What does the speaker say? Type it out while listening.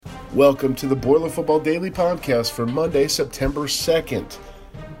Welcome to the Boiler Football Daily Podcast for Monday, September 2nd.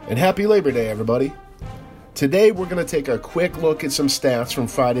 And happy Labor Day, everybody. Today, we're going to take a quick look at some stats from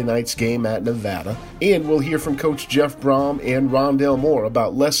Friday night's game at Nevada, and we'll hear from Coach Jeff Brohm and Rondale Moore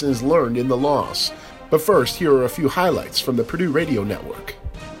about lessons learned in the loss. But first, here are a few highlights from the Purdue Radio Network.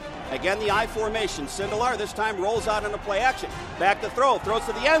 Again, the I formation. Sindelar this time rolls out into play action. Back to throw. Throws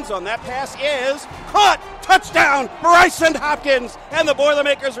to the end zone. That pass is caught. Touchdown, Bryson Hopkins. And the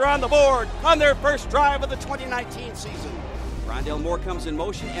Boilermakers are on the board on their first drive of the 2019 season. Rondale Moore comes in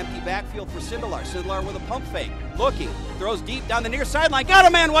motion. Empty backfield for Sindelar. Sindelar with a pump fake. Looking. Throws deep down the near sideline. Got a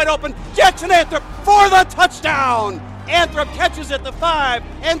man wide open. Jackson Anthrop for the touchdown. Anthrop catches at the 5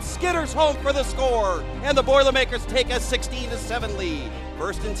 and skitters home for the score. And the Boilermakers take a 16-7 lead.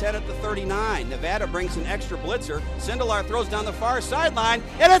 First and 10 at the 39. Nevada brings an extra blitzer. Sindelar throws down the far sideline,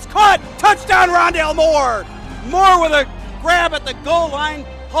 and it's caught! Touchdown, Rondale Moore! Moore with a grab at the goal line,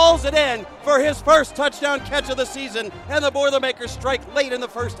 hauls it in for his first touchdown catch of the season, and the Boilermakers strike late in the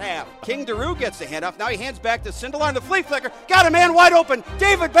first half. King Daru gets the handoff. Now he hands back to Sindelar, and the flea flicker. Got a man wide open.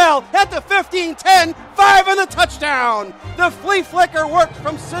 David Bell at the 15-10, 5 and the touchdown. The flea flicker worked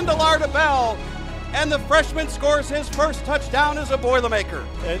from Sindelar to Bell. And the freshman scores his first touchdown as a Boilermaker.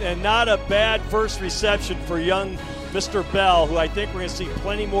 And not a bad first reception for young Mr. Bell, who I think we're going to see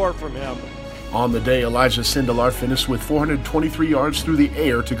plenty more from him. On the day, Elijah Sindelar finished with 423 yards through the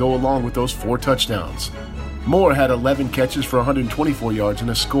air to go along with those 4 touchdowns. Moore had 11 catches for 124 yards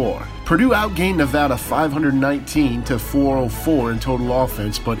and a score. Purdue outgained Nevada 519 to 404 in total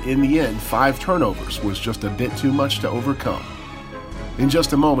offense, but in the end, 5 turnovers was just a bit too much to overcome. In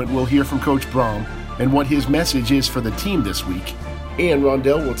just a moment, we'll hear from Coach Brohm and what his message is for the team this week. And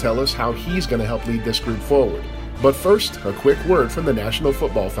Rondale will tell us how he's going to help lead this group forward. But first, a quick word from the National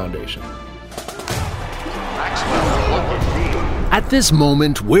Football Foundation. At this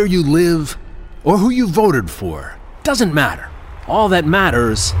moment, where you live or who you voted for doesn't matter. All that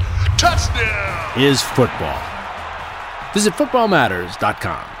matters is football. Visit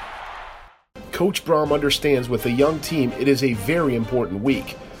footballmatters.com. Coach Brohm understands with a young team it is a very important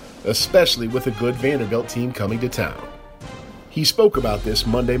week, especially with a good Vanderbilt team coming to town. He spoke about this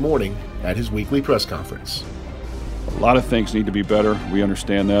Monday morning at his weekly press conference. A lot of things need to be better. We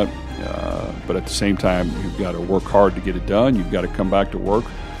understand that. But at the same time, you've got to work hard to get it done. You've got to come back to work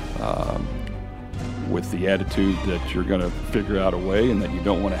with the attitude that you're going to figure out a way and that you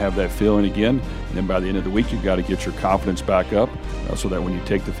don't want to have that feeling again. And then by the end of the week, you've got to get your confidence back up so that when you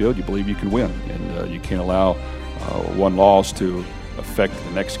take the field, you believe you can win. And you can't allow one loss to affect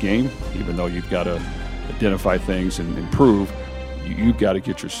the next game, even though you've got to identify things and improve. You've got to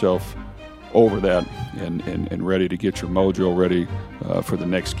get yourself over that and ready to get your mojo ready for the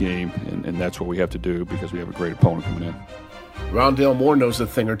next game. And that's what we have to do because we have a great opponent coming in. Rondale Moore knows a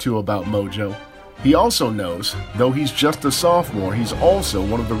thing or two about mojo. He also knows, though he's just a sophomore, he's also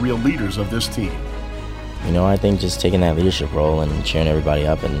one of the real leaders of this team. You know, I think just taking that leadership role and cheering everybody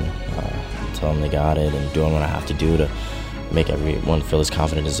up and telling them they got it and doing what I have to do to make everyone feel as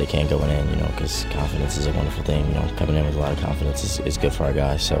confident as they can going in, you know, because confidence is a wonderful thing. You know, coming in with a lot of confidence is good for our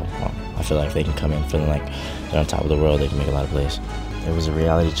guys. So I feel like if they can come in feeling like they're on top of the world, they can make a lot of plays. It was a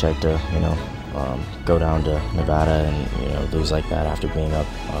reality check to, you know, go down to Nevada and, you know, lose like that after being up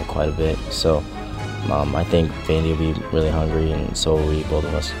quite a bit. So I think Vandy will be really hungry, and so will we, both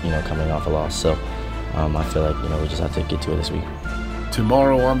of us, you know, coming off a loss. So I feel like, you know, we just have to get to it this week.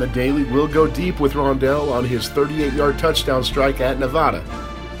 Tomorrow on the Daily, we'll go deep with Rondale on his 38-yard touchdown strike at Nevada.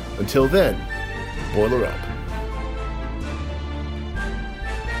 Until then, Boiler up.